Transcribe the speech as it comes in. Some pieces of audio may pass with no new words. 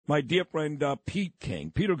my dear friend Pete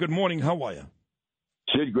King. Peter, good morning. How are you?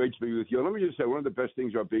 Sid, great to be with you. Let me just say, one of the best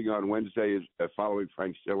things about being on Wednesday is following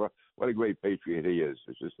Frank Stiller. What a great patriot he is.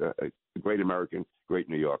 It's just a great American, great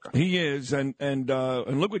New Yorker. He is, and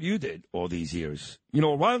look what you did all these years. You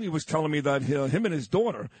know, Riley was telling me that him and his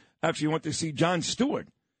daughter actually went to see Jon Stewart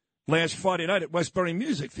last Friday night at Westbury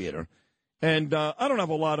Music Theater. And I don't have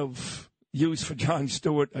a lot of use for Jon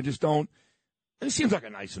Stewart. I just don't. He seems like a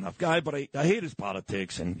nice enough guy, but I hate his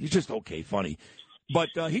politics, and he's just okay funny. But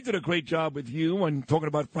he did a great job with you and talking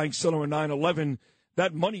about Frank Stiller and 9/11.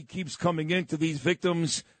 That money keeps coming into these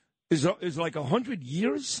victims. Is like 100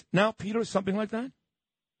 years now, Peter, something like that?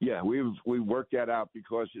 Yeah, we worked that out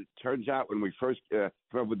because it turns out when we first came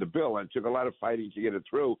up with the bill, and it took a lot of fighting to get it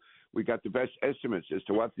through, we got the best estimates as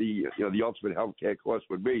to what the ultimate health care cost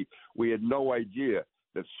would be. We had no idea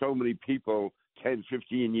that so many people 10,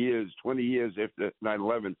 15 years, 20 years after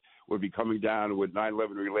 9/11 would be coming down with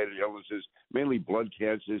 9/11 related illnesses, mainly blood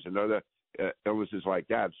cancers and other illnesses like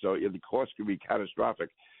that. So the cost could be catastrophic.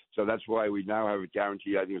 So that's why we now have it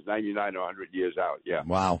guaranteed. I think it's 99 or 100 years out. Yeah.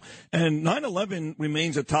 Wow. And 9/11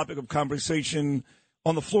 remains a topic of conversation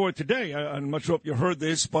on the floor today. I'm not sure if you heard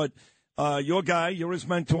this, but your guy, you're his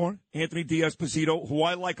mentor, Anthony D'Esposito, who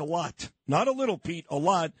I like a lot. Not a little, Pete, a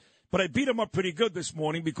lot. But I beat him up pretty good this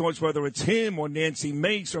morning because whether it's him or Nancy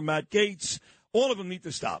Mace or Matt Gaetz, all of them need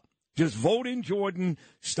to stop. Just vote in Jordan,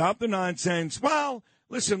 stop the nonsense. Well,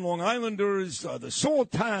 listen, Long Islanders, the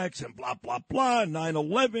salt tax and blah, blah, blah,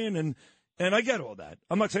 9/11, and I get all that.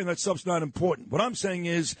 I'm not saying that stuff's not important. What I'm saying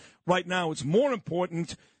is right now it's more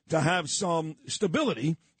important to have some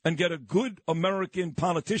stability and get a good American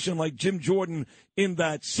politician like Jim Jordan in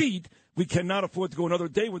that seat. We cannot afford to go another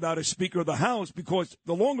day without a Speaker of the House because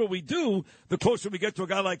the longer we do, the closer we get to a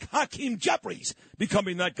guy like Hakeem Jeffries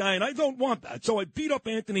becoming that guy, and I don't want that. So I beat up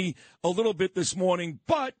Anthony a little bit this morning,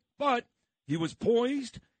 but he was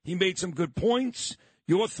poised. He made some good points.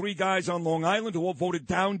 Your three guys on Long Island who all voted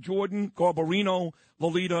down Jordan, Garbarino,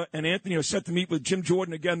 Lolita, and Anthony are set to meet with Jim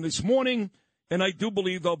Jordan again this morning, and I do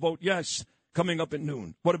believe they'll vote yes coming up at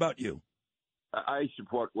noon. What about you? I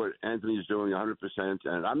support what Anthony is doing 100%,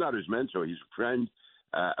 and I'm not his mentor. He's a friend.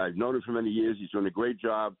 I've known him for many years. He's doing a great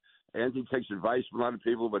job. Anthony takes advice from a lot of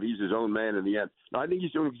people, but he's his own man in the end. No, I think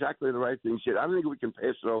he's doing exactly the right things here. I don't think we can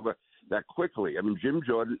pass it over that quickly. I mean, Jim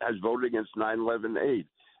Jordan has voted against 9/11 aid.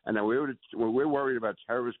 And now when we're worried about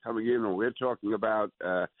terrorists coming in, and we're talking about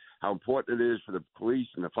how important it is for the police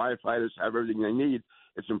and the firefighters to have everything they need,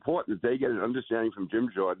 it's important that they get an understanding from Jim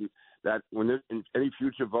Jordan that when there's any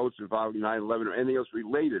future votes involving 9/11 or anything else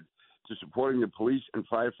related to supporting the police and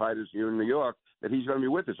firefighters here in New York, that he's going to be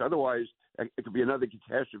with us. Otherwise, it could be another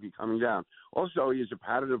catastrophe coming down. Also, he is a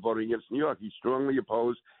pattern of voting against New York. He strongly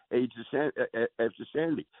opposed aid after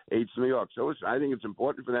Sandy, aid to New York. So listen, I think it's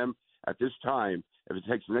important for them at this time, if it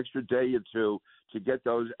takes an extra day or two to get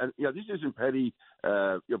those. And, this isn't petty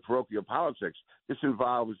parochial politics. This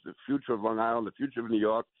involves the future of Long Island, the future of New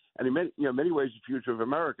York, and in many ways the future of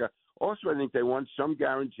America. Also, I think they want some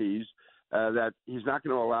guarantees that he's not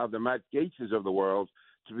going to allow the Matt Gaetzes of the world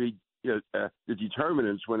to be the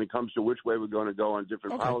determinants when it comes to which way we're going to go on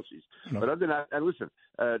different policies. No. But other than that, and listen,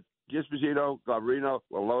 D'Esposito, Garbarino,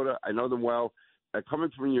 Lolita, I know them well. Coming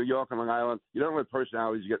from New York and Long Island, you don't let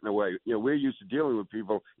personalities get in the way. We're used to dealing with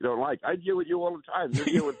people you don't like. I deal with you all the time. You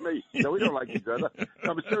deal with me. We don't like each other.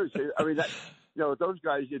 No, but seriously, I mean, those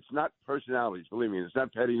guys, it's not personalities. Believe me, it's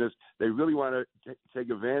not pettiness. They really want to take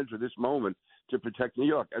advantage of this moment to protect New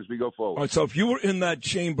York as we go forward. All right, so if you were in that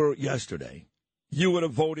chamber yesterday, you would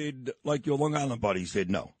have voted like your Long Island buddies did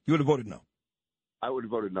no. You would have voted no. I would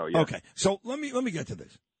have voted no, yeah. Okay, so let me get to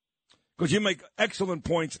this. Because you make excellent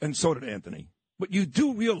points, and so did Anthony. But you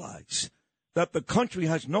do realize that the country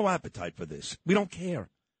has no appetite for this. We don't care.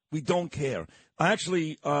 We don't care. I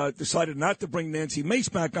actually decided not to bring Nancy Mace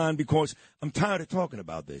back on because I'm tired of talking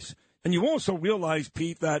about this. And you also realize,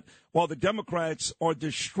 Pete, that while the Democrats are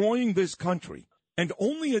destroying this country, and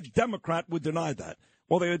only a Democrat would deny that,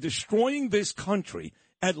 while they are destroying this country,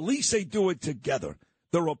 at least they do it together.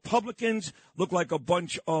 The Republicans look like a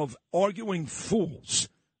bunch of arguing fools.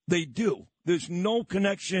 They do. There's no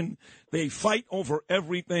connection. They fight over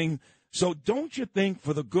everything. So don't you think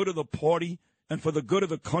for the good of the party and for the good of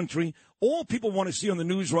the country, all people want to see on the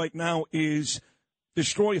news right now is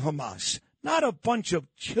destroy Hamas, not a bunch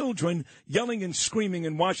of children yelling and screaming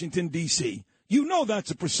in Washington, D.C. You know that's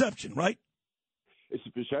a perception, right? It's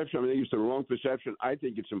a perception. I think it's the wrong perception. I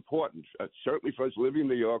think it's important, certainly for us living in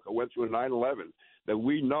New York. I went through a 9/11, that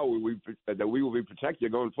we know that we will be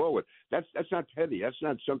protected going forward. That's not petty. That's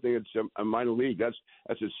not something that's a minor league. That's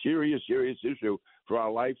a serious issue for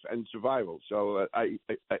our life and survival. So I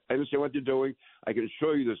understand what they're doing. I can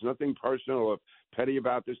assure you there's nothing personal or petty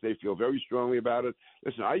about this. They feel very strongly about it.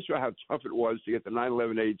 Listen, I saw how tough it was to get the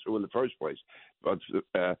 9/11 aid through in the first place. But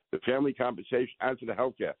the family compensation and to the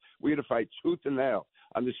health care. We had to fight tooth and nail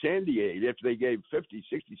on the Sandy aid after they gave 50,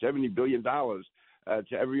 60, $70 billion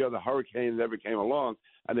to every other hurricane that ever came along,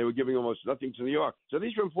 and they were giving almost nothing to New York. So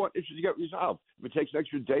these are important issues to get resolved. If it takes an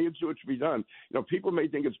extra day or two, it should be done. People may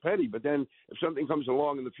think it's petty, but then if something comes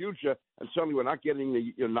along in the future and suddenly we're not getting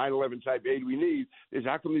the 9/11 type aid we need, is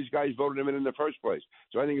how come these guys voted him in the first place?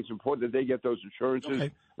 So I think it's important that they get those assurances.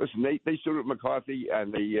 Okay. Listen, they stood with McCarthy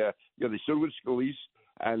and they stood with Scalise,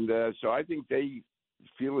 and so I think they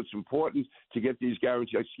feel it's important to get these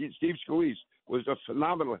guarantees. Steve Scalise was a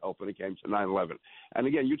phenomenal help when it came to 9/11. And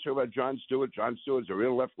again, you talk about Jon Stewart. Jon Stewart's a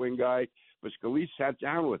real left-wing guy, but Scalise sat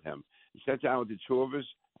down with him. He sat down with the two of us,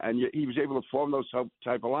 and he was able to form those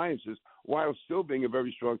type alliances while still being a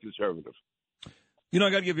very strong conservative. I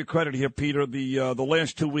got to give you credit here, Peter. The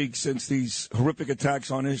last 2 weeks since these horrific attacks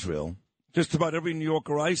on Israel, just about every New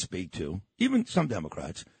Yorker I speak to, even some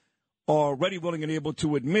Democrats, are ready, willing, and able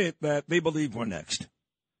to admit that they believe we're next.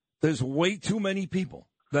 There's way too many people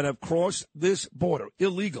that have crossed this border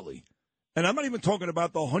illegally. And I'm not even talking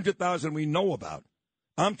about the 100,000 we know about.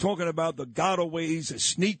 I'm talking about the gotaways, the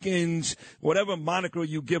sneak-ins, whatever moniker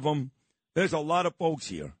you give them. There's a lot of folks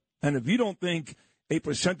here. And if you don't think a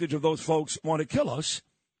percentage of those folks want to kill us,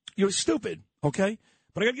 you're stupid, okay?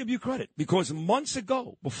 But I got to give you credit because months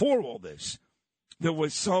ago, before all this, there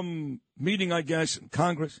was some meeting, I guess, in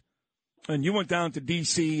Congress, and you went down to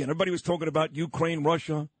D.C., and everybody was talking about Ukraine,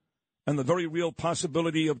 Russia, and the very real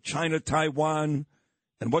possibility of China, Taiwan,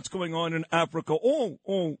 and what's going on in Africa. All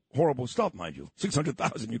horrible stuff, mind you.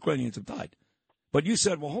 600,000 Ukrainians have died. But you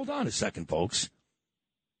said, well, hold on a second, folks.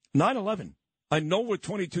 9/11. I know we're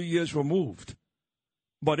 22 years removed,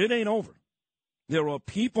 but it ain't over. There are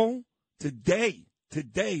people today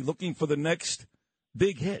looking for the next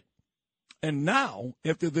big hit. And now,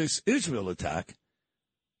 after this Israel attack,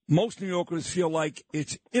 most New Yorkers feel like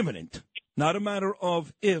it's imminent. Not a matter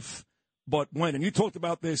of if, but when. And you talked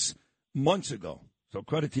about this months ago. So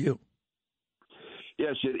credit to you.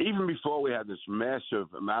 Yes, even before we had this massive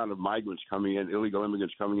amount of migrants coming in, illegal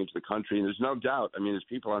immigrants coming into the country, and there's no doubt, there's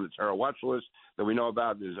people on the terror watch list that we know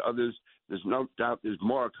about, there's others, there's no doubt there's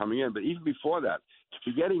more coming in. But even before that,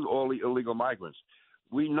 forgetting all the illegal migrants,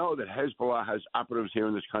 we know that Hezbollah has operatives here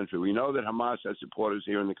in this country. We know that Hamas has supporters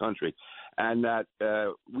here in the country, and that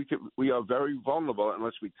we are very vulnerable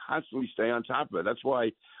unless we constantly stay on top of it. That's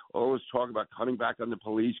why all this talk about cutting back on the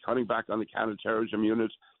police, cutting back on the counterterrorism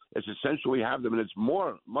units. It's essential we have them, and it's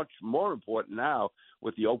much more important now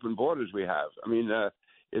with the open borders we have. We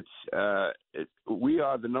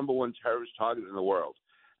are the number one terrorist target in the world,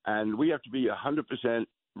 and we have to be 100%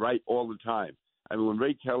 right all the time. When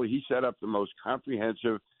Ray Kelly, he set up the most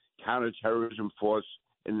comprehensive counterterrorism force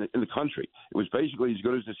in the country. It was basically as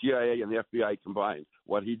good as the CIA and the FBI combined.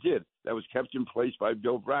 What he did, that was kept in place by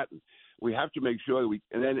Bill Bratton. We have to make sure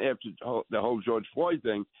and then after the whole George Floyd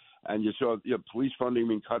thing, and you saw police funding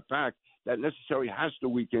being cut back, that necessarily has to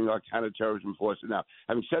weaken our counterterrorism forces. Now,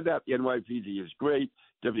 having said that, the NYPD is great.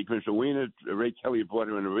 Deputy Commissioner Weiner, Ray Kelly brought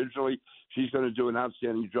her in originally. She's going to do an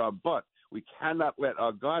outstanding job, but we cannot let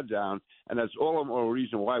our guard down, and that's all the more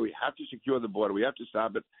reason why we have to secure the border. We have to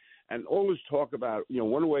stop it. And always talk about,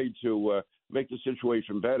 one way to make the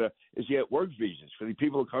situation better is to get work visas for the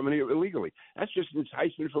people who come in here illegally. That's just an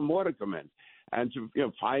enticement for more to come in and to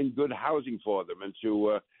find good housing for them and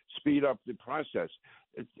to speed up the process.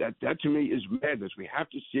 That to me is madness. We have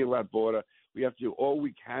to seal that border. We have to do all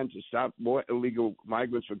we can to stop more illegal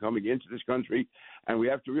migrants from coming into this country, and we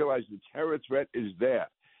have to realize the terror threat is there.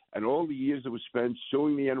 And all the years that were spent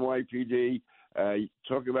suing the NYPD,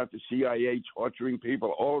 talking about the CIA torturing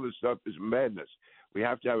people, all of this stuff is madness. We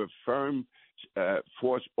have to have a firm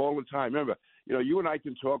force all the time. Remember, you and I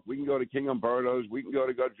can talk. We can go to King Umberto's. We can go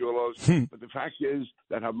to Gargiulo's. But the fact is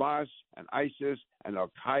that Hamas and ISIS and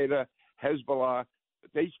Al-Qaeda, Hezbollah,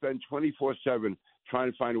 they spend 24/7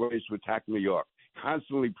 trying to find ways to attack New York,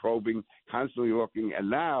 constantly probing, constantly looking. And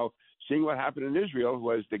now, seeing what happened in Israel, who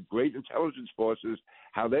has the great intelligence forces,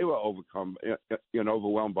 how they were overwhelmed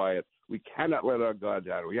by it. We cannot let our guard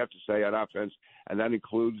down. We have to stay on offense, and that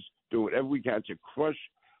includes doing whatever we can to crush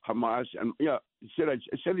Hamas. And I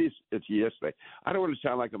said this to you yesterday. I don't want to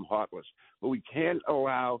sound like I'm heartless, but we can't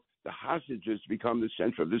allow the hostages become the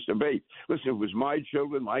center of this debate. Listen, if it was my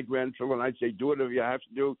children, my grandchildren, I'd say do whatever you have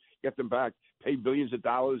to do, get them back, pay billions of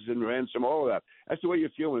dollars in ransom, all of that. That's the way you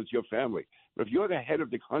feel when it's your family. But if you're the head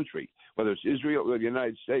of the country, whether it's Israel or the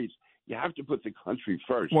United States, you have to put the country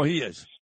first. Well, he is.